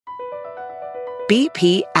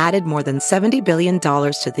BP added more than $70 billion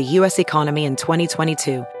to the U.S. economy in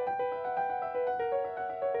 2022.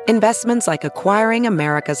 Investments like acquiring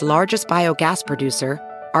America's largest biogas producer,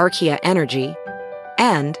 Archaea Energy,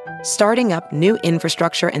 and starting up new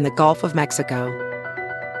infrastructure in the Gulf of Mexico.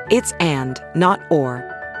 It's and, not or.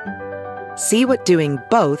 See what doing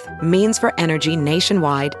both means for energy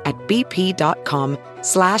nationwide at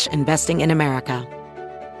bp.com/investing in America.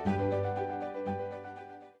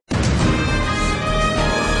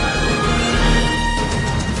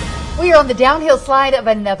 We are on the downhill slide of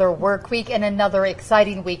another work week and another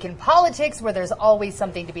exciting week in politics where there's always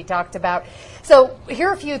something to be talked about. So here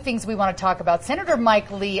are a few things we want to talk about. Senator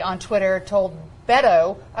Mike Lee on Twitter told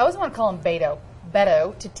Beto, I always want to call him Beto,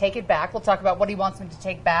 to take it back. We'll talk about what he wants him to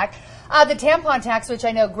take back. The tampon tax, which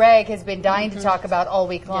I know Greg has been dying to talk about all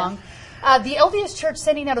week long. Yeah. The LDS Church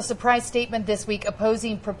sending out a surprise statement this week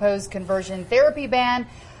opposing proposed conversion therapy ban.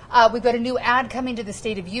 We've got a new ad coming to the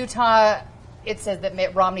state of Utah. It says that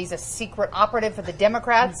Mitt Romney's a secret operative for the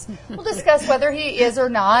Democrats. We'll discuss whether he is or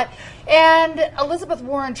not. And Elizabeth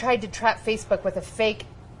Warren tried to trap Facebook with a fake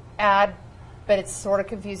ad, but it's sort of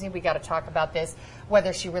confusing. We got to talk about this,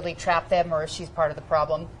 whether she really trapped them or if she's part of the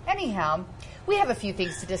problem. Anyhow, we have a few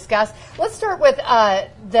things to discuss. Let's start with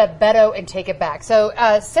the Beto and take it back. So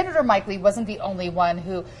Senator Mike Lee wasn't the only one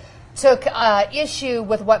who took issue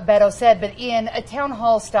with what Beto said, but in a town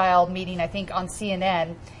hall style meeting, I think on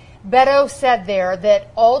CNN, Beto said there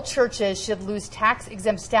that all churches should lose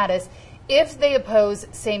tax-exempt status if they oppose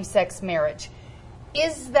same-sex marriage.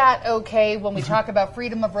 Is that okay when we talk about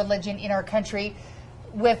freedom of religion in our country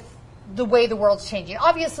with the way the world's changing?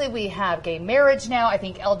 Obviously, we have gay marriage now. I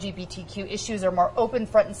think LGBTQ issues are more open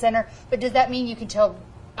front and center. But does that mean you can tell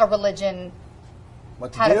a religion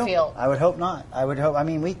what to how do? to feel? I would hope not. I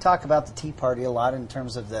mean, we talk about the Tea Party a lot in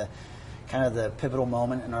terms of the kind of the pivotal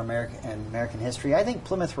moment in our American history. I think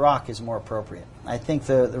Plymouth Rock is more appropriate. I think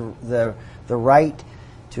the right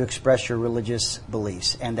to express your religious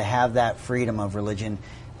beliefs and to have that freedom of religion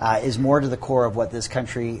is more to the core of what this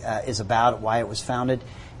country is about, why it was founded.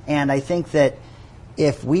 And I think that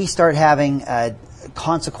if we start having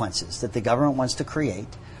consequences that the government wants to create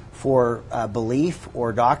for belief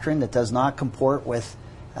or doctrine that does not comport with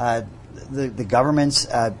the government's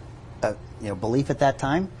belief at that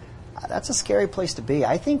time, that's a scary place to be.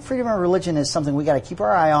 I think freedom of religion is something we got to keep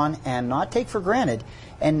our eye on and not take for granted.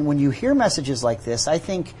 And when you hear messages like this, I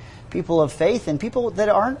think people of faith and people that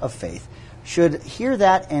aren't of faith should hear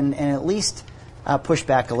that and at least push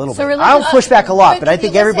back a little bit. I don't push back a lot, but I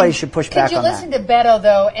think everybody should push back on that. Could you listen to Beto,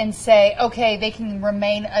 though, and say, okay, they can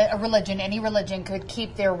remain a religion, any religion could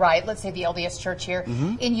keep their right, let's say the LDS Church here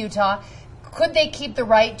in Utah, could they keep the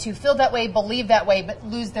right to feel that way, believe that way, but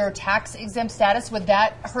lose their tax-exempt status? Would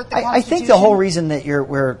that hurt the Constitution? I think the whole reason that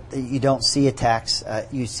you don't see a tax,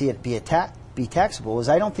 you see it be taxable, is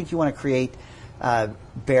I don't think you want to create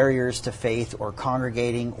barriers to faith or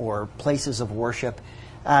congregating or places of worship.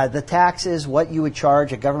 The tax is what you would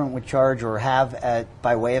charge, a government would charge or have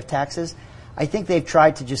by way of taxes. I think they've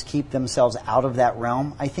tried to just keep themselves out of that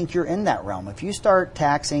realm. I think you're in that realm. If you start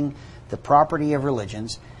taxing the property of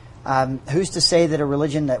religions, who's to say that a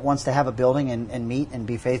religion that wants to have a building and meet and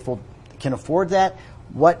be faithful can afford that?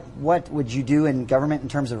 What would you do in government in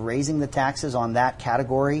terms of raising the taxes on that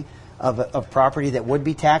category of property that would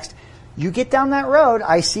be taxed? You get down that road,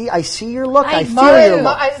 I see your look, I feel your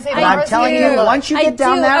look. And I'm telling you, once you get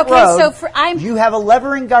down that road, you have a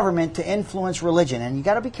lever in government to influence religion, and you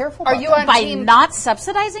got to be careful about that. By not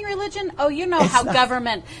subsidizing religion? Oh, you know how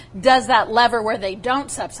government does that lever where they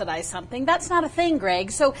don't subsidize something. That's not a thing,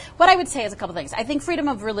 Greg. So what I would say is a couple things. I think freedom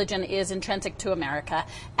of religion is intrinsic to America,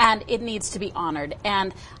 and it needs to be honored.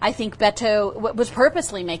 And I think Beto was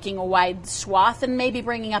purposely making a wide swath and maybe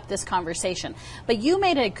bringing up this conversation. But you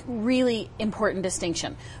made a really important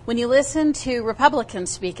distinction. When you listen to Republicans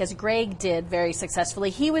speak, as Greg did very successfully,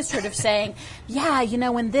 he was sort of saying, yeah,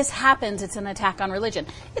 when this happens, it's an attack on religion.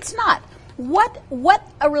 It's not. What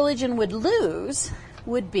a religion would lose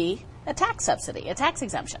would be a tax subsidy, a tax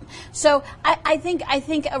exemption. So I think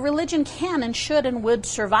a religion can and should and would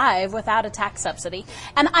survive without a tax subsidy.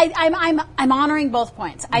 And I'm honoring both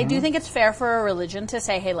points. I do think it's fair for a religion to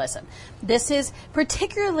say, hey, listen, this is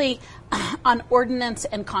particularly on ordinance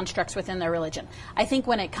and constructs within their religion. I think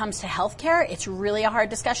when it comes to healthcare, it's really a hard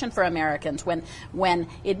discussion for Americans when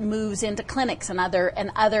it moves into clinics and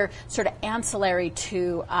other sort of ancillary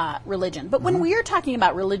to religion. But when we are talking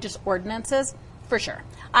about religious ordinances, For sure.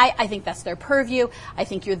 I think that's their purview. I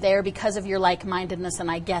think you're there because of your like-mindedness,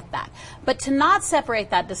 and I get that. But to not separate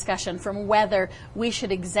that discussion from whether we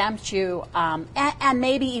should exempt you and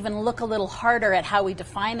maybe even look a little harder at how we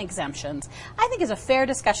define exemptions, I think is a fair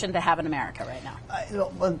discussion to have in America right now.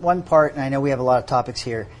 One part, and I know we have a lot of topics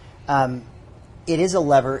here, it is a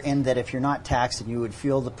lever in that if you're not taxed and you would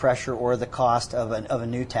feel the pressure or the cost of a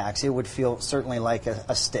new tax, it would feel certainly like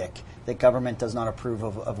a stick that government does not approve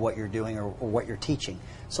of what you're doing or what you're teaching.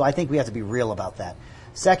 So I think we have to be real about that.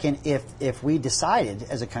 Second, if we decided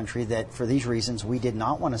as a country that for these reasons we did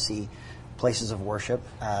not want to see places of worship,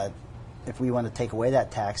 if we want to take away that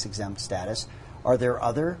tax-exempt status, are there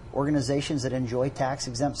other organizations that enjoy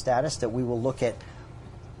tax-exempt status that we will look at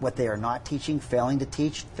what they are not teaching, failing to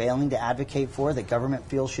teach, failing to advocate for, that government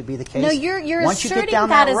feels should be the case? No, you're Once asserting you get down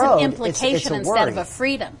that that as road, an implication it's a instead worry. of a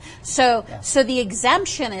freedom. So the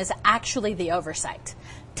exemption is actually the oversight.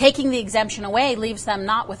 Taking the exemption away leaves them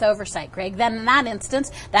not with oversight, Greg. Then in that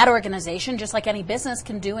instance, that organization, just like any business,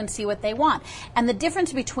 can do and see what they want. And the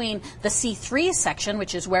difference between the C3 section,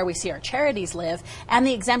 which is where we see our charities live, and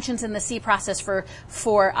the exemptions in the C process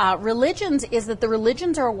for religions is that the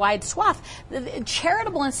religions are a wide swath. The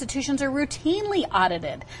charitable institutions are routinely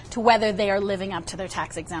audited to whether they are living up to their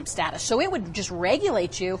tax-exempt status. So it would just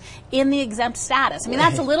regulate you in the exempt status. I mean,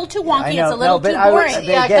 that's a little too wonky. It's a little too boring.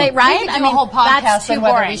 Right? I mean, a whole podcast that's too on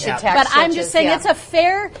whether boring. we should tax But I'm churches, just saying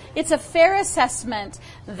it's a fair assessment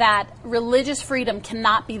that religious freedom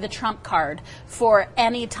cannot be the trump card for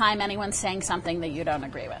any time anyone's saying something that you don't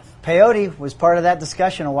agree with. Peyote was part of that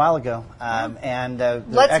discussion a while ago, and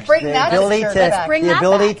Let's bring that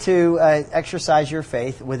ability to exercise your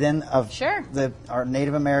faith within Sure. our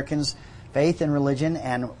Native Americans' faith and religion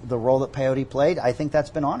and the role that peyote played. I think that's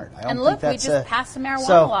been honored. I don't And think look, we that's just passed the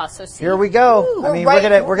marijuana law. So see, here we go. Ooh, I mean,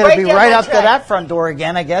 we're we're gonna be down right that up to track. that front door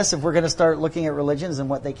again, I guess, if we're going to start looking at religions and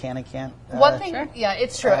what they can and can't. One thing, yeah,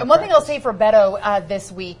 it's true. And one thing I'll say for Beto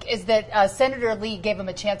this week is that Senator Lee gave him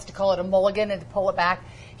a chance to call it a mulligan and to pull it back.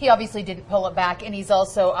 He obviously didn't pull it back, and he's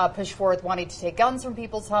also pushed forth wanting to take guns from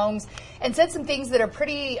people's homes and said some things that are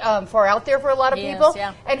pretty far out there for a lot of people.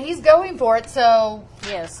 Yeah. And he's going for it, so...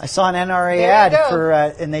 Yes. I saw an NRA There you ad go. for,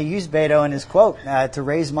 and they used Beto in his quote to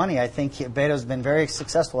raise money. I think Beto's been very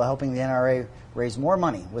successful at helping the NRA raise more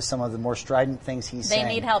money with some of the more strident things he's saying.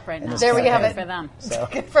 They need help right now. There we have it. For them. So.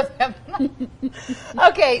 Good for them.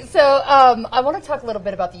 Okay, so I want to talk a little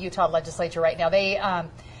bit about the Utah legislature right now. They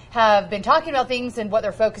have been talking about things and what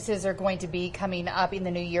their focuses are going to be coming up in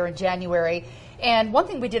the new year in January. And one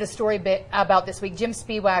thing we did a story bit about this week, Jim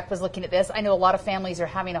Spiewak was looking at this. I know a lot of families are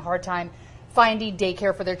having a hard time finding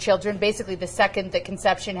daycare for their children. Basically, the second that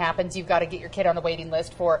conception happens, you've got to get your kid on the waiting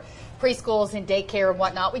list for preschools and daycare and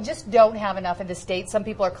whatnot. We just don't have enough in the state. Some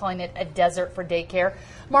people are calling it a desert for daycare.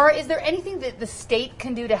 Mara, is there anything that the state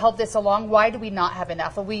can do to help this along? Why do we not have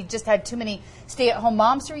enough? Have we just had too many stay-at-home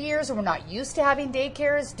moms for years, or we're not used to having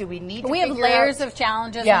daycares? Do we need to We have figure layers out? of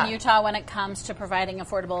challenges Yeah. in Utah when it comes to providing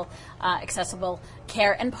affordable, accessible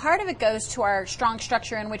care. And part of it goes to our strong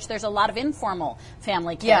structure in which there's a lot of informal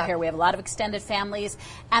family care Yeah. here. We have a lot of extended families,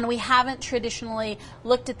 and we haven't traditionally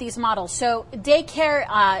looked at these models. So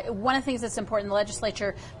daycare, one of the things that's important,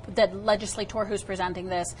 the legislator who's presenting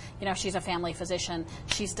this, she's a family physician.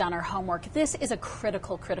 She's done her homework. This is a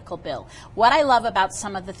critical, critical bill. What I love about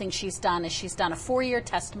some of the things she's done is she's done a 4-year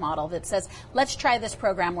test model that says, let's try this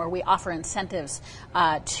program where we offer incentives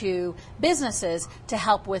to businesses to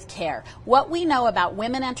help with care. What we know about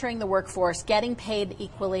women entering the workforce, getting paid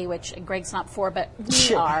equally, which Greg's not for, but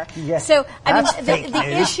we are. Yeah. So, That's the fake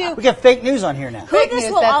news. issue... We got fake news on here now. Who Fake this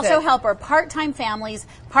news, will that's also it. help are part-time families,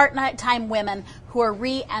 part-time women who are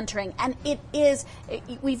re-entering. And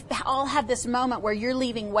we've all had this moment where you're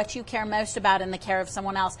leaving what you care most about in the care of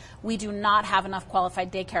someone else. We do not have enough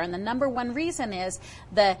qualified daycare. And the number one reason is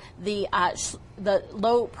the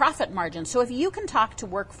low profit margin. So if you can talk to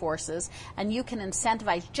workforces and you can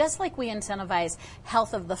incentivize, just like we incentivize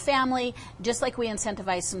health of the family, just like we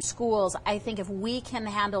incentivize some schools, I think if we can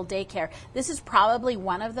handle daycare, this is probably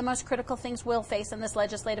one of the most critical things we'll face in this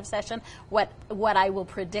legislative session. What I will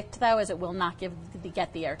predict, though, is it will not get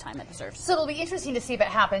the airtime it deserves. So it'll be interesting to see if it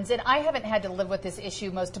happens. And I haven't had to live with this issue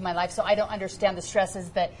most of my life, so I don't understand the stresses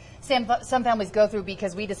that some families go through,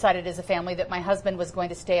 because we decided as a family that my husband was going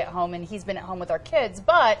to stay at home, and he's been at home with our kids.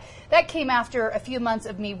 But that came after a few months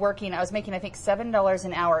of me working. I was making, I think, $7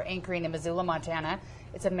 an hour anchoring in Missoula, Montana.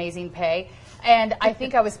 It's amazing pay. And I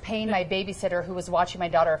think I was paying my babysitter, who was watching my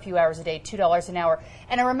daughter a few hours a day, $2 an hour.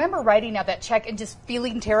 And I remember writing out that check and just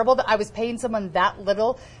feeling terrible that I was paying someone that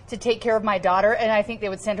little to take care of my daughter. And I think they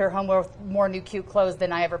would send her home with more new cute clothes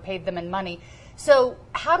than I ever paid them in money. So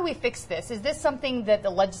how do we fix this? Is this something that the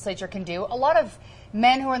legislature can do? A lot of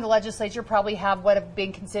men who are in the legislature probably have what have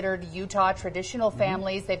been considered Utah traditional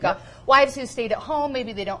families. They've got wives who stayed at home.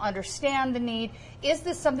 Maybe they don't understand the need. Is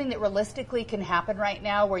this something that realistically can happen right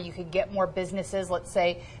now where you could get more businesses, let's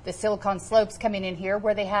say the Silicon Slopes coming in here,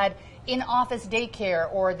 where they had in-office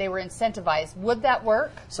daycare or they were incentivized? Would that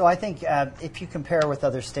work? So I think if you compare with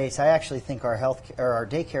other states, I actually think our our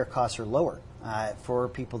daycare costs are lower for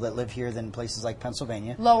people that live here than places like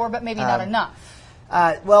Pennsylvania. Lower, but maybe not enough.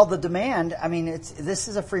 Well, the demand, I mean, this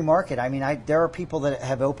is a free market. I mean, there are people that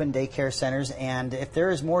have opened daycare centers, and if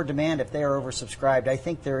there is more demand, if they are oversubscribed, I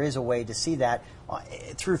think there is a way to see that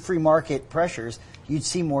through free market pressures. You'd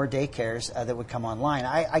see more daycares that would come online.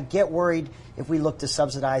 I get worried if we look to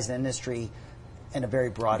subsidize the industry in a very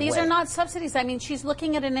broad way. These are not subsidies. I mean, she's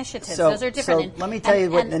looking at initiatives. So, those are different. So let me tell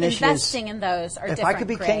you what initiatives. Investing in those are different. If I could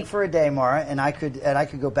be king for a day, Mara, and I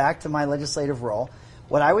could go back to my legislative role,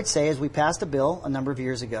 what I would say is we passed a bill a number of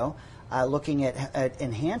years ago looking at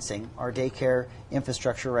enhancing our daycare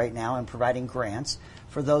infrastructure right now and providing grants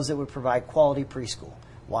for those that would provide quality preschool.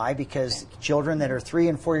 Why? Because children that are 3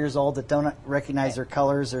 and 4 years old that don't recognize their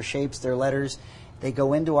colors, their shapes, their letters, they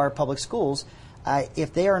go into our public schools.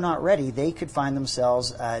 If they are not ready, they could find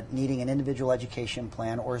themselves needing an individual education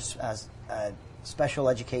plan or special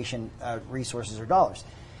education resources or dollars.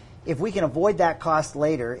 If we can avoid that cost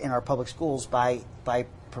later in our public schools by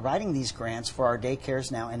providing these grants for our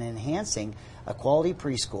daycares now and enhancing a quality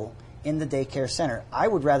preschool in the daycare center, I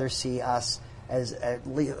would rather see us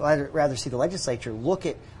rather see the legislature look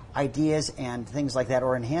at ideas and things like that,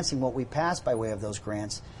 or enhancing what we pass by way of those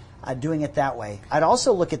grants, doing it that way. I'd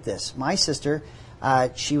also look at this. My sister,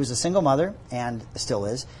 she was a single mother and still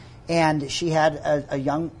is, and she had a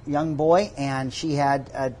young boy, and she had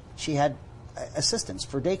assistance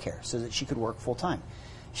for daycare so that she could work full time.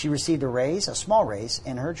 She received a raise, a small raise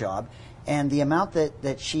in her job, and the amount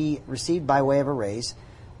that she received by way of a raise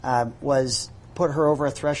was put her over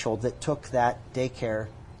a threshold that took that daycare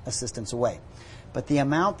assistance away. But the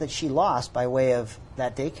amount that she lost by way of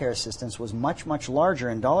that daycare assistance was much, much larger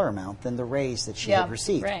in dollar amount than the raise that she had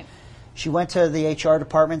received. Right. She went to the HR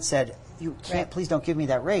department, said, "You can't, please don't give me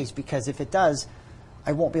that raise, because if it does,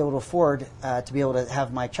 I won't be able to afford to be able to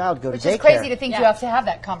have my child go to daycare." Which is crazy to think you have to have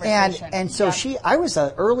that conversation. And so I was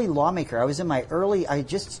an early lawmaker. I was in my I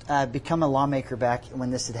just become a lawmaker back when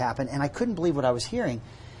this had happened, and I couldn't believe what I was hearing.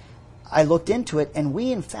 I looked into it, and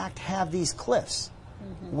we in fact have these cliffs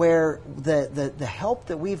where the help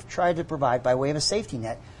that we've tried to provide by way of a safety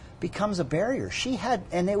net becomes a barrier. She had,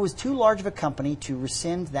 and it was too large of a company to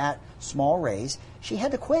rescind that small raise. She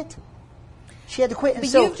had to quit. She had to quit. And but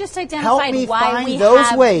so you've just identified help me why find we those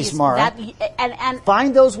have ways, these, Mara. And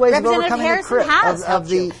find those ways of Representative overcoming Harrison the has of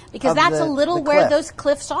the because of that's the, a little the where cliff. those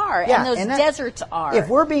cliffs are Yeah, and those deserts are. If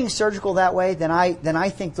we're being surgical that way, then I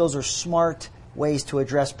think those are smart ways to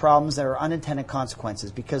address problems that are unintended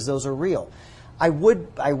consequences, because those are real. I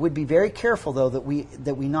would be very careful, though, that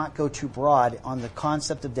we not go too broad on the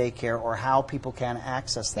concept of daycare or how people can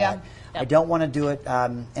access that. Yeah. I don't want to do it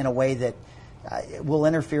in a way that will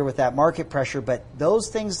interfere with that market pressure. But those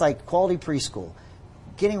things like quality preschool,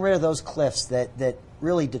 getting rid of those cliffs that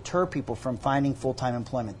really deter people from finding full-time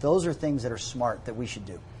employment, those are things that are smart that we should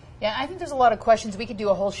do. Yeah, I think there's a lot of questions. We could do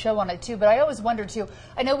a whole show on it, too. But I always wonder, too,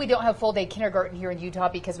 I know we don't have full-day kindergarten here in Utah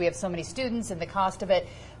because we have so many students and the cost of it.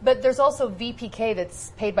 But there's also VPK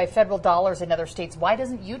that's paid by federal dollars in other states. Why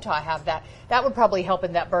doesn't Utah have that? That would probably help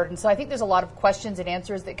in that burden. So I think there's a lot of questions and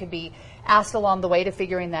answers that could be asked along the way to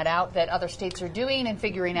figuring that out, that other states are doing and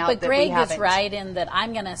figuring out that we haven't. But Greg is right in that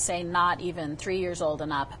I'm going to say not even 3 years old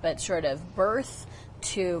and up, but sort of birth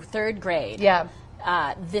to third grade. Yeah.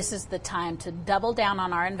 This is the time to double down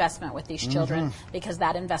on our investment with these children, because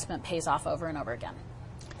that investment pays off over and over again.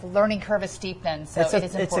 The learning curve is steep then, so it is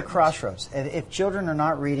important. It's a crossroads. If children are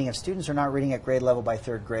not reading, if students are not reading at grade level by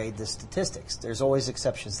third grade, the statistics, there's always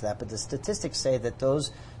exceptions to that, but the statistics say that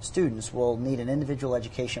those students will need an individual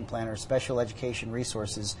education plan or special education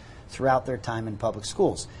resources throughout their time in public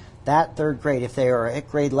schools. That third grade, if they are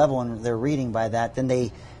at grade level and they're reading by that, then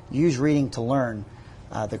they use reading to learn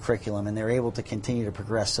the curriculum, and they're able to continue to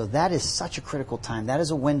progress. So that is such a critical time. That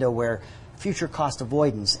is a window where future cost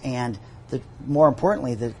avoidance and, more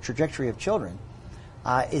importantly, the trajectory of children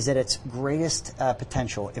is at its greatest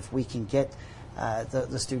potential if we can get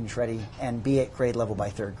the students ready and be at grade level by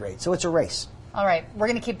third grade. So it's a race. All right, we're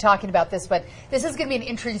going to keep talking about this, but this is going to be an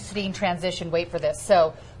interesting transition. Wait for this.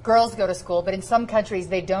 So girls go to school, but in some countries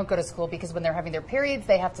they don't go to school because when they're having their periods,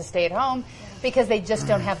 they have to stay at home because they just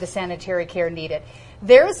don't have the sanitary care needed.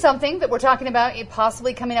 There is something that we're talking about it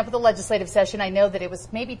possibly coming up with a legislative session. I know that it was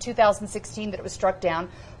maybe 2016 that it was struck down.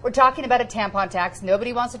 We're talking about a tampon tax.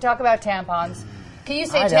 Nobody wants to talk about tampons. Can you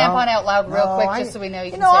say tampon out loud real quick just so we know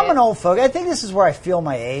you can say I'm it? an old folk. I think this is where I feel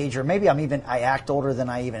my age, or maybe I act older than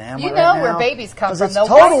I even am. You right know now, where babies come from. It's though.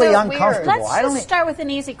 totally Why so uncomfortable. weird? Let's just start with an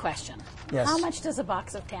easy question. Yes. How much does a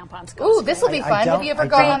box of tampons cost? Ooh, this will be fun. Have you ever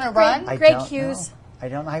gone on a run? Greg Hughes. I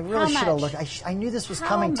don't know. I really should have looked. I knew this was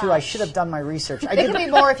coming too. I should have done my research. It could be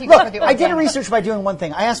more if you go for the organic. I did research by doing one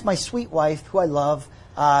thing. I asked my sweet wife, who I love,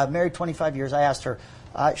 married 25 years. I asked her,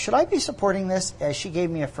 should I be supporting this? She gave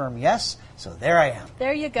me a firm yes. So there I am.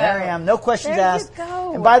 There you go. There I am. No questions asked. There you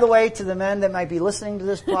go. And by the way, to the men that might be listening to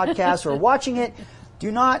this podcast or watching it, do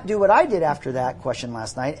not do what I did after that question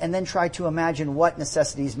last night and then try to imagine what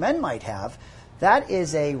necessities men might have. That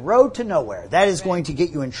is a road to nowhere. That is going to get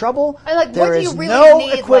you in trouble. What do you really no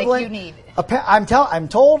need? Equivalent. You need? I'm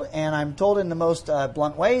told, and I'm told in the most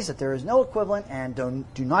blunt ways, that there is no equivalent, and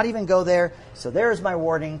do not even go there. So there is my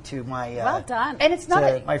warning to my well done, and it's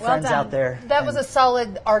not my friends out there. That was a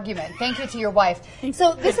solid argument. Thank you to your wife.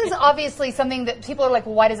 So this is obviously something that people are like,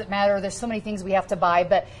 well, why does it matter? There's so many things we have to buy,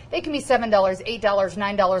 but they can be $7, $8,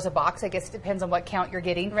 $9 a box. I guess it depends on what count you're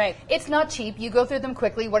getting. Right. It's not cheap. You go through them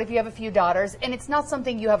quickly. What if you have a few daughters? And it's not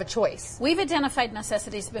something you have a choice. We've identified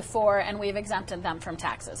necessities before, and we've exempted them from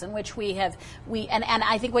taxes, in which and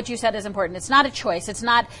I think what you said is important. It's not a choice. It's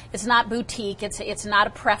not boutique. It's not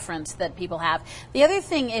a preference that people have. The other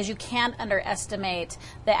thing is you can't underestimate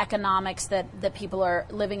the economics that people are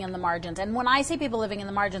living in the margins. And when I say people living in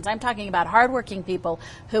the margins, I'm talking about hardworking people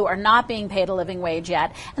who are not being paid a living wage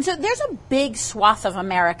yet. And so there's a big swath of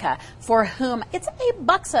America for whom it's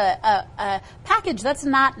 $8 a package. That's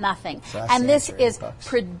not nothing. So and this is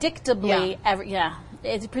 $8.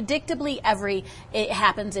 It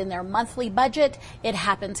happens in their monthly budget. It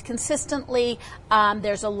happens consistently.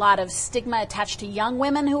 There's a lot of stigma attached to young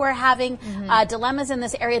women who are having dilemmas in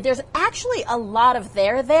this area. There's actually a lot of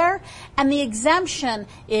there, and the exemption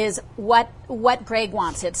is what Greg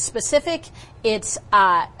wants. It's specific, it's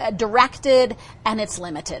directed, and it's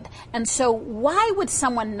limited. And so why would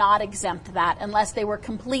someone not exempt that unless they were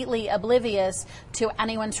completely oblivious to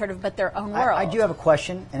anyone sort of but their own world? I do have a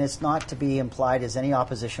question, and it's not to be implied as any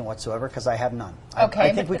opposition whatsoever, because I have none. Okay.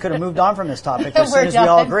 I think we could have moved on from this topic as soon as we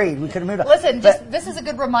all agreed. We could have moved on. Listen, this is a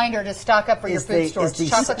good reminder to stock up for your food stores.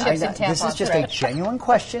 Chocolate chips and tampons. This is just a genuine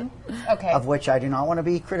question, of which I do not want to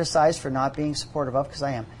be criticized for not being supportive of, because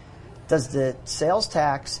I am. Does the sales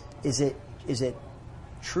tax, is it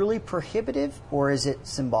truly prohibitive, or is it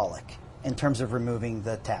symbolic in terms of removing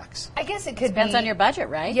the tax? I guess it could Depends on your budget,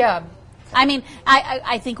 right? Yeah. I mean,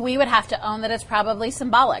 I think we would have to own that it's probably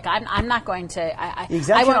symbolic. I'm not going to. The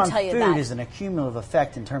exemption I won't on tell you food that. is an accumulative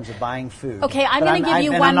effect in terms of buying food. Okay, I'm going to give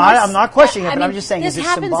you one. I'm not questioning it, but I'm just saying, is it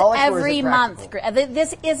symbolic or is it every month.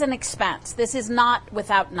 This is an expense. This is not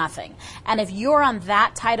without nothing. And if you're on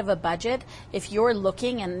that tight of a budget, if you're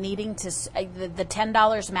looking and needing to, the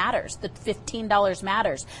 $10 matters, the $15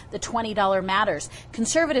 matters, the $20 matters.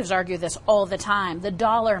 Conservatives argue this all the time. The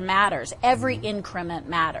dollar matters. Every increment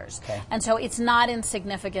matters. Okay. And so it's not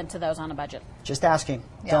insignificant to those on a budget. Just asking.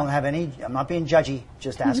 Yeah. Don't have any. I'm not being judgy.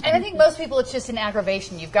 Just asking. And I think most people, it's just an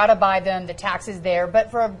aggravation. You've got to buy them. The tax is there.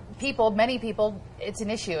 But for many people, it's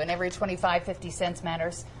an issue. And every 25, 50 cents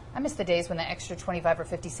matters. I miss the days when the extra 25 or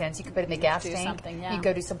 50 cents you could put in the gas tank. You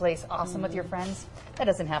go do someplace awesome with your friends. That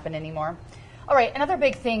doesn't happen anymore. All right, another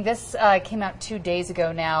big thing. This came out 2 days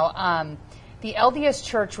ago now. The LDS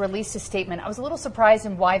Church released a statement. I was a little surprised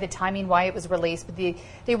in why it was released, but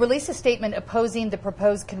they released a statement opposing the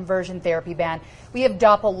proposed conversion therapy ban. We have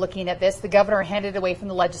Doppel looking at this. The governor handed it away from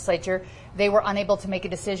the legislature. They were unable to make a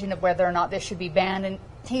decision of whether or not this should be banned, and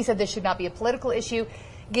he said this should not be a political issue,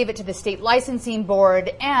 gave it to the state licensing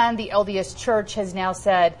board, and the LDS Church has now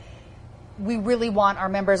said, we really want our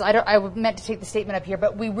members, I meant to take the statement up here,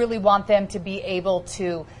 but we really want them to be able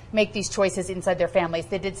to make these choices inside their families.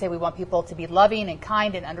 They did say we want people to be loving and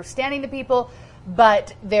kind and understanding to people,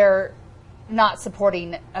 but they're not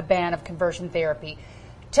supporting a ban of conversion therapy.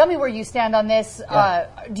 Tell me where you stand on this. Yeah.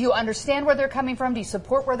 Do you understand where they're coming from? Do you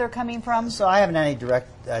support where they're coming from? So I haven't had any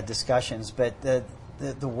direct discussions, but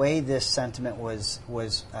the way this sentiment was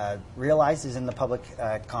realized is in the public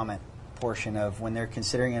comment portion of when they're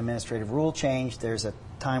considering an administrative rule change. There's a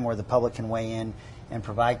time where the public can weigh in and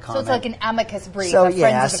provide comment. So it's like an amicus brief. So of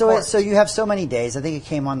friends of the court. So you have so many days. I think it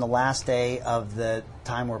came on the last day of the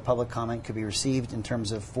time where public comment could be received in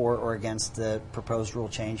terms of for or against the proposed rule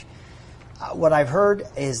change. What I've heard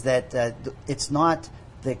is that it's not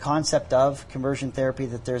the concept of conversion therapy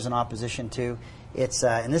that there's an opposition to. It's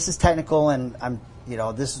and this is technical, and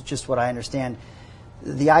this is just what I understand.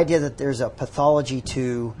 the idea that there's a pathology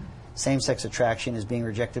to same-sex attraction is being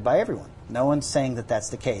rejected by everyone. No one's saying that that's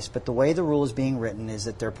the case. But the way the rule is being written is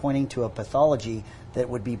that they're pointing to a pathology that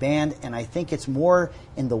would be banned, and I think it's more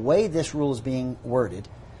in the way this rule is being worded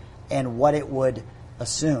and what it would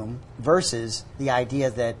assume versus the idea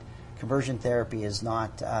that conversion therapy is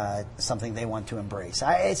not something they want to embrace.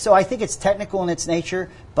 So I think it's technical in its nature,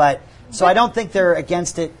 but I don't think they're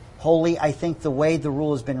against it wholly. I think the way the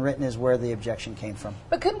rule has been written is where the objection came from.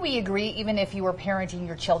 But couldn't we agree, even if you were parenting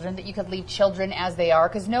your children, that you could leave children as they are?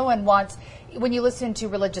 Because no one wants, when you listen to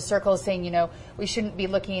religious circles saying, we shouldn't be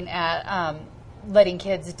looking at letting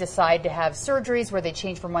kids decide to have surgeries where they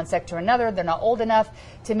change from one sex to another. They're not old enough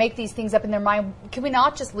to make these things up in their mind. Can we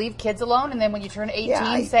not just leave kids alone? And then when you turn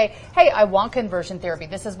 18, say, hey, I want conversion therapy.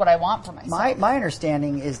 This is what I want for myself. My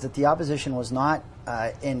understanding is that the opposition was not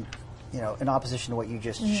in opposition to what you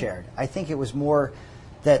just shared. I think it was more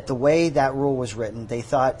that the way that rule was written, they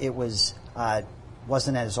thought it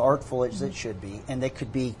wasn't as artful as it should be, and they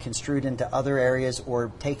could be construed into other areas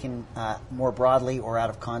or taken more broadly or out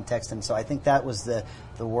of context. And so I think that was the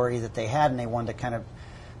worry that they had, and they wanted to kind of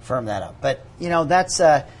firm that up. But that's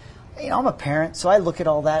I'm a parent, so I look at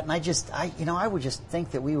all that, and I would just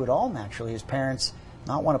think that we would all naturally, as parents,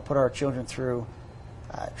 not want to put our children through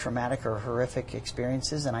traumatic or horrific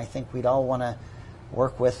experiences, and I think we'd all want to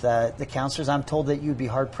work with the counselors. I'm told that you'd be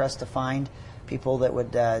hard pressed to find people that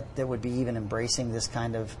would be even embracing this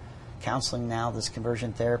kind of counseling now, this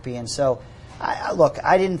conversion therapy. And so,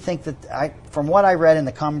 I didn't think that. From what I read in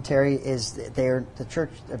the commentary, is the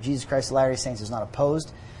Church of Jesus Christ of Latter-day Saints is not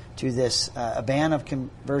opposed to this a ban of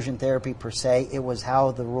conversion therapy per se. It was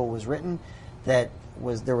how the rule was written that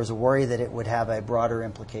there was a worry that it would have a broader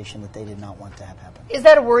implication that they did not want to have happen. Is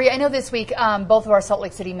that a worry? I know this week both of our Salt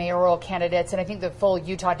Lake City mayoral candidates and I think the full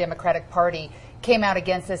Utah Democratic Party came out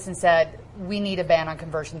against this and said, we need a ban on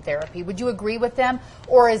conversion therapy. Would you agree with them?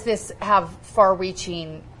 Or does this have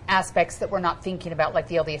far-reaching aspects that we're not thinking about, like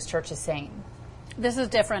the LDS Church is saying? This is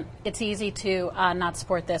different. It's easy to not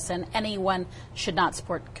support this, and anyone should not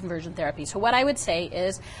support conversion therapy. So what I would say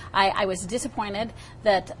is I was disappointed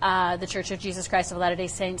that the Church of Jesus Christ of Latter-day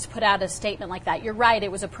Saints put out a statement like that. You're right.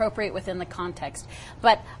 It was appropriate within the context.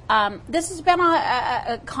 But this has been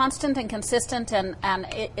a constant and consistent and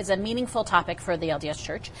it is a meaningful topic for the LDS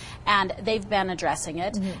Church, and they've been addressing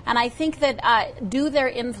it. Mm-hmm. And I think that due their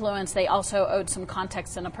influence, they also owed some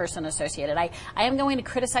context and a person associated. I am going to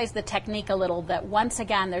criticize the technique a little, that once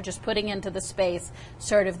again, they're just putting into the space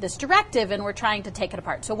sort of this directive, and we're trying to take it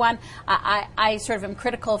apart. So one, I sort of am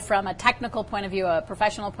critical from a technical point of view, a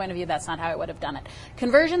professional point of view. That's not how I would have done it.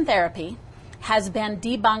 Conversion therapy has been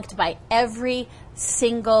debunked by every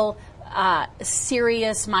single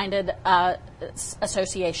serious-minded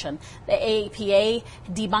association. The AAPA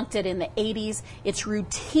debunked it in the 80s. It's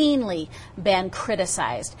routinely been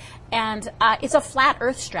criticized. And it's a flat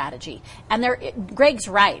earth strategy. And Greg's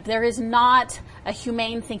right. There is not a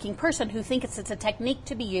humane thinking person who thinks it's a technique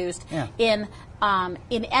to be used in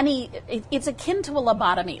any, it's akin to a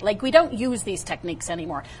lobotomy. Like, we don't use these techniques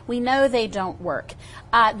anymore. We know they don't work.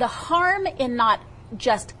 The harm in not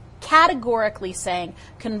just categorically saying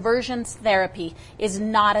conversion therapy is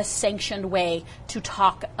not a sanctioned way to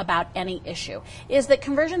talk about any issue is that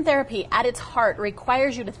conversion therapy at its heart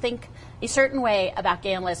requires you to think a certain way about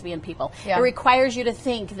gay and lesbian people. Yeah. It requires you to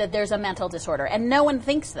think that there's a mental disorder, and no one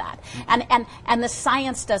thinks that. And the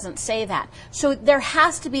science doesn't say that. So there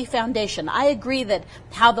has to be foundation. I agree that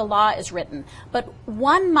how the law is written, but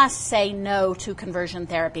one must say no to conversion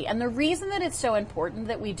therapy. And the reason that it's so important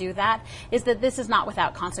that we do that is that this is not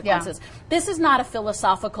without consequences. Yeah. This is not a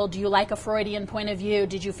philosophical, do you like a Freudian point of view?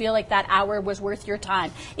 Did you feel like that hour was worth your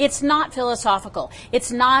time? It's not philosophical.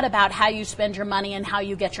 It's not about how you spend your money and how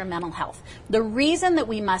you get your mental health. The reason that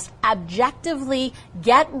we must objectively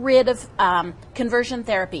get rid of conversion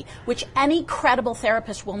therapy, which any credible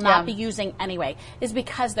therapist will not be using anyway, is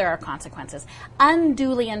because there are consequences.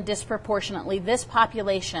 Unduly and disproportionately, this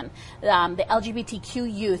population, the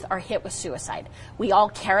LGBTQ youth, are hit with suicide. We all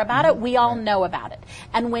care about it. We all know about it.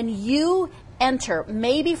 And when you enter,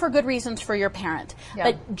 maybe for good reasons for your parent,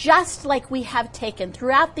 but just like we have taken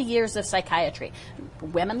throughout the years of psychiatry,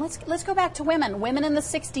 women, let's go back to women. Women in the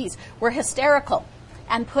 60s were hysterical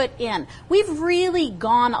and put in. We've really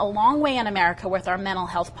gone a long way in America with our mental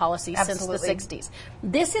health policies since the 60s.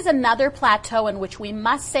 This is another plateau in which we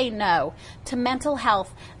must say no to mental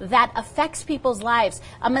health that affects people's lives.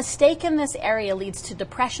 A mistake in this area leads to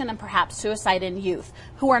depression and perhaps suicide in youth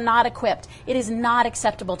who are not equipped. It is not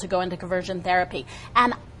acceptable to go into conversion therapy.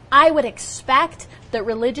 And I would expect that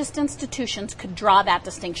religious institutions could draw that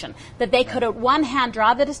distinction, that they could, at one hand,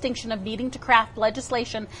 draw the distinction of needing to craft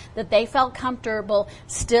legislation that they felt comfortable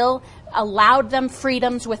still allowed them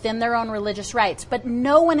freedoms within their own religious rights. But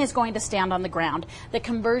no one is going to stand on the ground that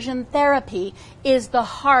conversion therapy is the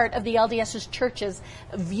heart of the LDS Church's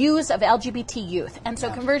views of LGBT youth. And so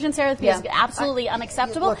conversion therapy is absolutely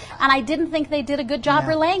unacceptable, and I didn't think they did a good job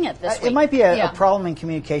relaying it this week. It might be a problem in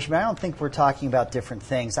communication, but I don't think we're talking about different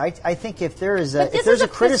things. I think if there is if there's a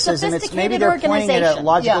criticism, it's maybe they're pointing at a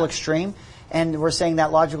logical extreme, and we're saying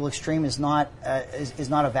that logical extreme is not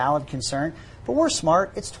a valid concern. But we're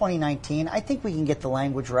smart. It's 2019. I think we can get the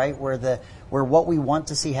language right where what we want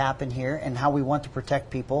to see happen here and how we want to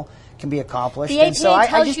protect people can be accomplished. The APA and so I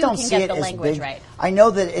just you don't can see get it the as language big. Right. I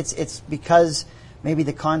know that it's because maybe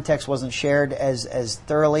the context wasn't shared as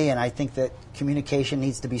thoroughly, and I think that communication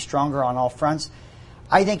needs to be stronger on all fronts.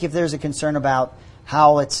 I think if there's a concern about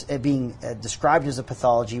how it's being described as a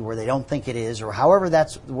pathology where they don't think it is, or wherever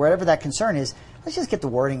that concern is, let's just get the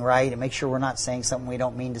wording right and make sure we're not saying something we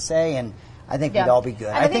don't mean to say, and I think we'd all be good.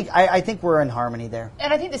 I think we're in harmony there.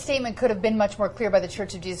 And I think the statement could have been much more clear by the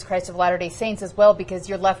Church of Jesus Christ of Latter-day Saints as well, because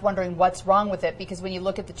you're left wondering what's wrong with it. Because when you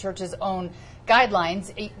look at the Church's own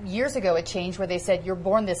guidelines, 8 years ago it changed where they said you're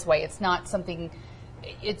born this way. It's not something,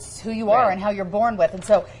 it's who you are and how you're born with. And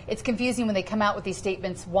so it's confusing when they come out with these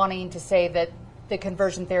statements wanting to say that the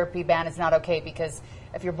conversion therapy ban is not okay, because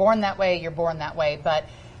if you're born that way, you're born that way. But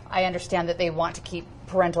I understand that they want to keep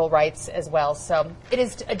parental rights as well. So it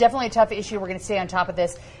is definitely a tough issue. We're going to stay on top of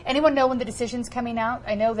this. Anyone know when the decision's coming out?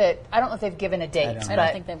 I know that, I don't know if they've given a date. I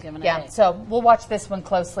don't think they've given a date. Yeah, so we'll watch this one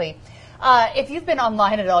closely. If you've been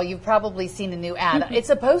online at all, you've probably seen a new ad. It's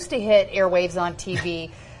supposed to hit airwaves on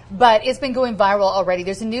TV, but it's been going viral already.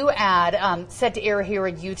 There's a new ad set to air here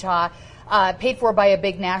in Utah, paid for by a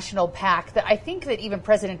big national PAC that I think that even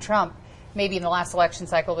President Trump maybe in the last election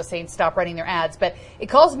cycle was saying stop running their ads, but it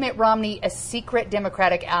calls Mitt Romney a secret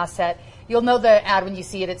Democratic asset. You'll know the ad when you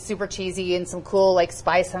see it. It's super cheesy and some cool like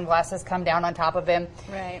spy sunglasses come down on top of him.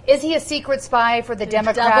 Right. Is he a secret spy for the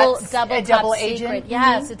Democrats? Double agent?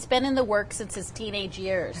 Yes, it's been in the works since his teenage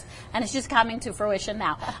years, and it's just coming to fruition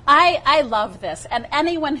now. I love this, and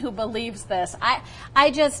anyone who believes this,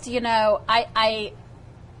 I just,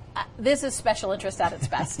 this is special interest at its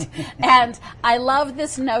best. And I love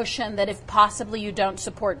this notion that if possibly you don't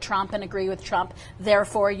support Trump and agree with Trump,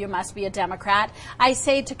 therefore you must be a Democrat. I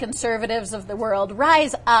say to conservatives of the world,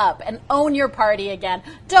 rise up and own your party again.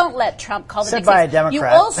 Don't let Trump call the next by a Democrat. You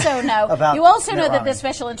also know that Romney. this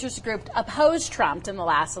special interest group opposed Trump in the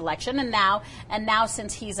last election, and now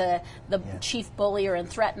since he's the chief bullier and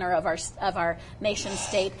threatener of our nation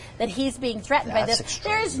state, that he's being threatened by this.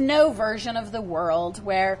 Extreme. There is no version of the world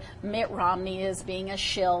where Mitt Romney is being a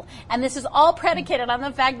shill, and this is all predicated on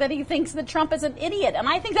the fact that he thinks that Trump is an idiot, and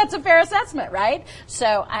I think that's a fair assessment, right?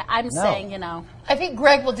 So I'm saying, I think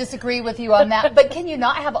Greg will disagree with you on that, but can you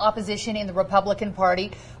not have opposition in the Republican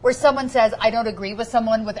Party where someone says, I don't agree with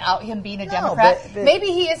someone without him being a Democrat? But maybe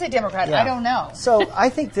he is a Democrat. Yeah. I don't know. So I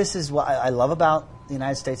think this is what I love about the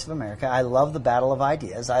United States of America. I love the battle of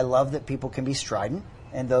ideas. I love that people can be strident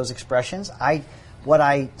in those expressions. What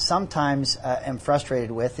I sometimes am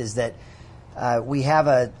frustrated with is that we have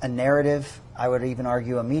a narrative, I would even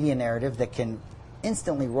argue a media narrative, that can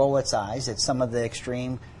instantly roll its eyes at some of the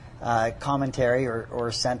extreme commentary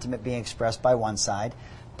or sentiment being expressed by one side.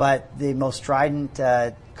 But the most strident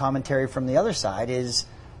commentary from the other side is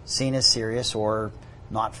seen as serious or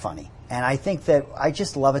not funny. And I think that I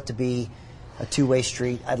just love it to be a two-way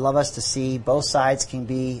street. I'd love us to see both sides can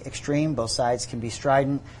be extreme, both sides can be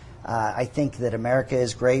strident. I think that America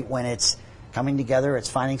is great when it's coming together, it's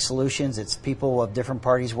finding solutions, it's people of different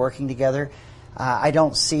parties working together. I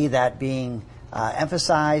don't see that being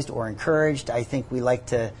emphasized or encouraged. I think we like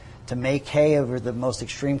to make hay over the most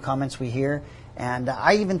extreme comments we hear. And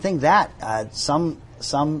I even think that some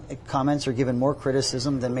comments are given more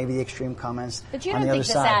criticism than maybe the extreme comments on the other side. But you don't think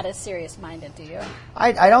this ad is serious-minded, do you?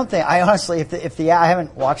 I don't think. I honestly, if the ad, I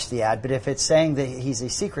haven't watched the ad, but if it's saying that he's a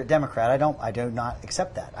secret Democrat, I do not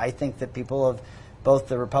accept that. I think that people of both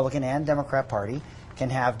the Republican and Democrat Party can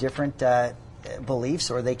have different beliefs,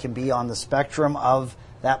 or they can be on the spectrum of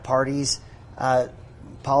that party's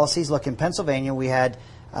policies. Look, in Pennsylvania, we had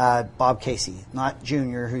Bob Casey, not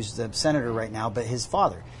Jr., who's the senator right now, but his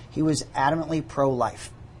father. He was adamantly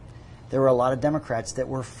pro-life. There were a lot of Democrats that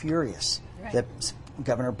were furious that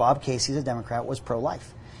Governor Bob Casey, the Democrat, was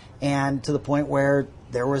pro-life. And to the point where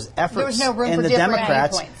there was efforts in the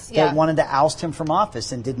Democrats that wanted to oust him from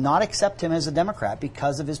office and did not accept him as a Democrat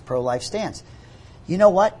because of his pro-life stance. You know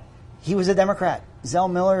what? He was a Democrat. Zell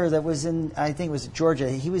Miller that was in, I think it was Georgia.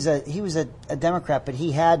 He was a Democrat, but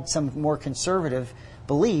he had some more conservative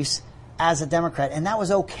beliefs as a Democrat, and that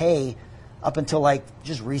was okay up until like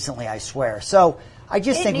just recently, I swear. So I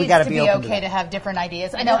just think we got to be open to okay to have different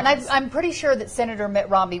ideas. I know, and I'm pretty sure that Senator Mitt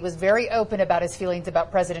Romney was very open about his feelings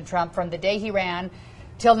about President Trump from the day he ran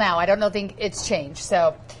till now. I don't think it's changed.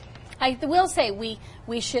 So I will say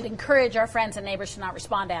we should encourage our friends and neighbors to not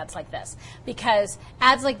respond to ads like this, because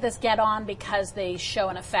ads like this get on because they show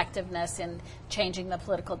an effectiveness in changing the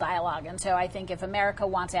political dialogue. And so I think if America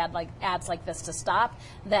wants ads like this to stop,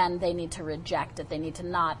 then they need to reject it. They need to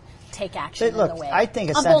not take action Look, in the way. I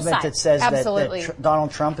think a sentiment that says that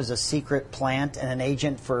Donald Trump is a secret plant and an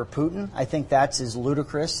agent for Putin, I think that's as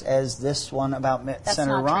ludicrous as this one about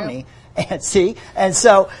Senator Romney. And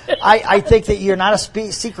so I think that you're not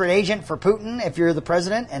a secret agent for Putin if you're the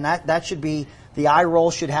president, and that should be, the eye roll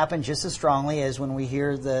should happen just as strongly as when we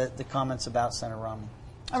hear the comments about Senator Romney.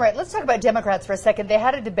 All right, let's talk about Democrats for a second. They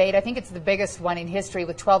had a debate. I think it's the biggest one in history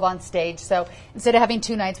with 12 on stage. So instead of having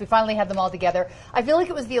 2 nights, we finally had them all together. I feel like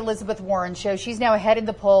it was the Elizabeth Warren show. She's now ahead in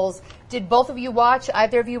the polls. Did both of you watch?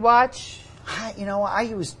 Either of you watch? You know, I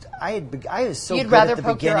was so You'd good rather at the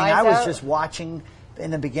poke your beginning. eyes I was out? just watching in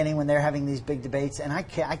the beginning when they're having these big debates, and I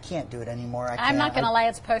can't do it anymore. I'm not going to lie,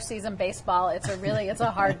 it's postseason baseball. It's a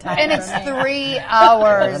hard time. And it's 3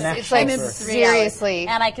 hours. It's like, seriously.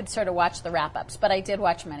 And I could sort of watch the wrap-ups, but I did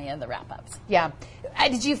watch many of the wrap-ups. Yeah.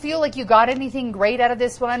 Did you feel like you got anything great out of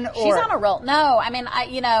this one? Or? She's on a roll. No, I mean,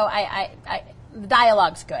 the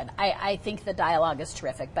dialogue's good. I think the dialogue is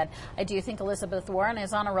terrific, but I do think Elizabeth Warren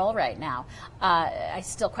is on a roll right now. I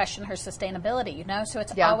still question her sustainability, so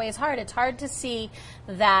it's always hard. It's hard to see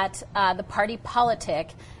that the party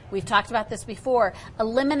politic, we've talked about this before,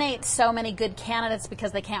 eliminates so many good candidates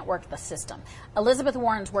because they can't work the system. Elizabeth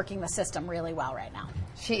Warren's working the system really well right now.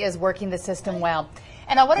 She is working the system well.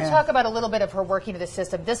 And I want to talk about a little bit of her working of the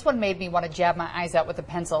system. This one made me want to jab my eyes out with a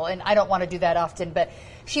pencil, and I don't want to do that often, but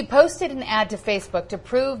she posted an ad to Facebook to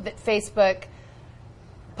prove that Facebook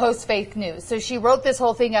posts fake news. So she wrote this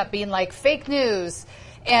whole thing up being like, fake news.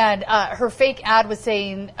 And her fake ad was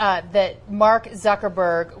saying that Mark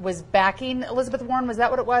Zuckerberg was backing Elizabeth Warren. Was that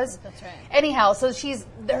what it was? That's right. Anyhow, so she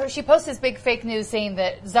posts this big fake news saying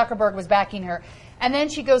that Zuckerberg was backing her. And then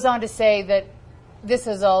she goes on to say that this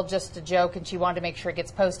is all just a joke and she wanted to make sure it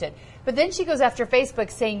gets posted. But then she goes after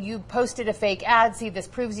Facebook saying, you posted a fake ad. See, this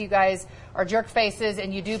proves you guys are jerk faces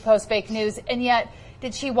and you do post fake news. And yet,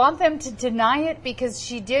 did she want them to deny it? Because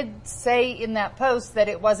she did say in that post that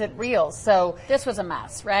it wasn't real. So this was a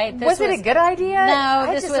mess, right? Was it a good idea? No,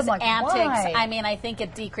 this was like, antics. why? I mean, I think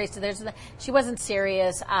it decreased. She wasn't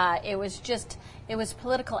serious. It was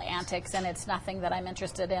political antics, and it's nothing that I'm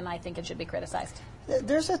interested in. I think it should be criticized.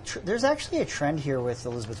 There's actually a trend here with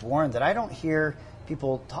Elizabeth Warren that I don't hear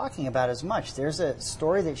people talking about as much. There's a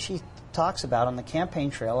story that she talks about on the campaign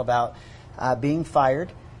trail about being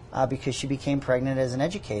fired because she became pregnant as an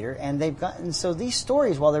educator, and so these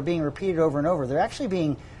stories, while they're being repeated over and over, they're actually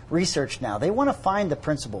being researched now. They want to find the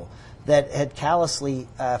principal that had callously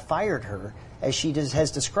fired her, as she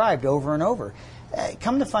has described over and over.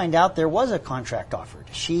 Come to find out, there was a contract offered.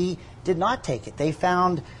 She did not take it. They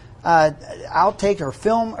found outtake or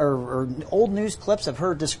film or old news clips of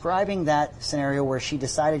her describing that scenario where she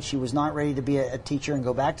decided she was not ready to be a teacher and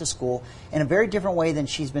go back to school in a very different way than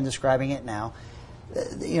she's been describing it now.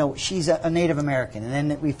 She's a Native American,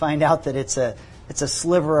 and then we find out that it's a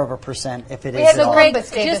sliver of a percent if it is at all. My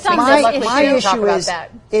issue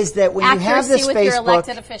is that when you have this with Facebook, your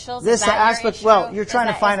elected officials, this aspect, well, you're trying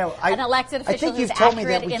to find an elected official. I think you've told me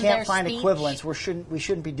that we can't find equivalents. We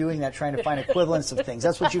shouldn't be doing that, trying to find equivalents of things.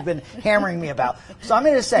 That's what you've been hammering me about. So I'm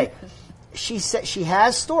going to say, she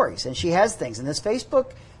has stories and she has things, and this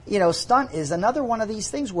Facebook, stunt is another one of these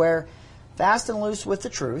things where fast and loose with the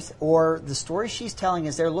truth, or the stories she's telling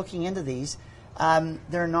as they're looking into these.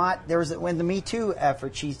 They're not. When the Me Too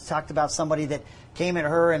effort, she talked about somebody that came at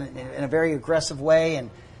her in a very aggressive way, and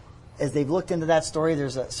as they've looked into that story,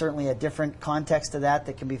 there's certainly a different context to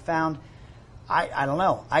that can be found. I don't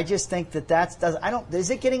know. I just think is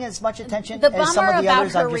it getting as much attention as some of the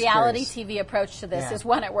others? The bummer about her reality TV approach to this is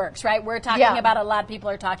when it works, right? We're talking about it, a lot of people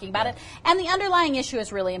are talking about it, and the underlying issue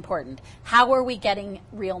is really important. How are we getting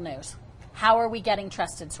real news? how are we getting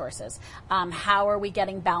trusted sources? How are we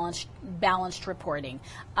getting balanced reporting?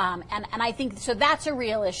 And I think, so that's a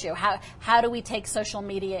real issue. How do we take social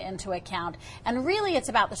media into account? And really, it's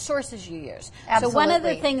about the sources you use. Absolutely. So one of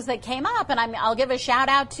the things that came up, and I'll give a shout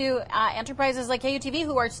out to enterprises like KUTV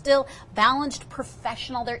who are still balanced,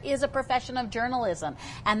 professional. There is a profession of journalism,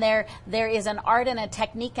 and there is an art and a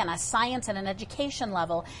technique and a science and an education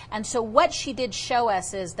level. And so what she did show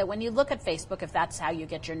us is that when you look at Facebook, if that's how you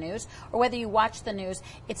get your news, or whether you watch the news,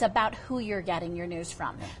 it's about who you're getting your news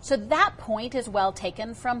from. Yeah. So that point is well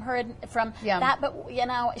taken from her, that,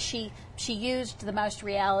 but she used the most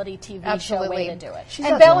reality TV show way to do it.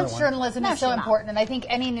 And balanced journalism is so important, and I think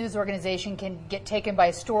any news organization can get taken by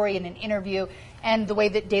a story in an interview, and the way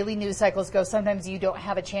that daily news cycles go, sometimes you don't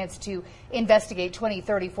have a chance to investigate 20,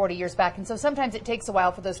 30, 40 years back, and so sometimes it takes a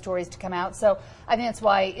while for those stories to come out. So I think that's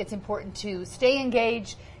why it's important to stay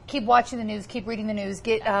engaged, keep watching the news, keep reading the news,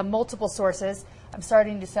 get multiple sources. I'm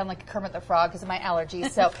starting to sound like a Kermit the Frog because of my allergies.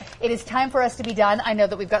 So it is time for us to be done. I know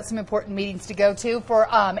that we've got some important meetings to go to for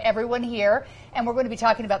everyone here, and we're going to be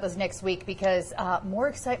talking about those next week because more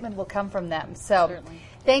excitement will come from them. So certainly.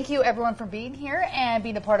 Thank you, everyone, for being here and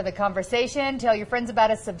being a part of the conversation. Tell your friends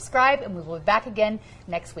about us, subscribe, and we will be back again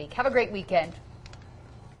next week. Have a great weekend.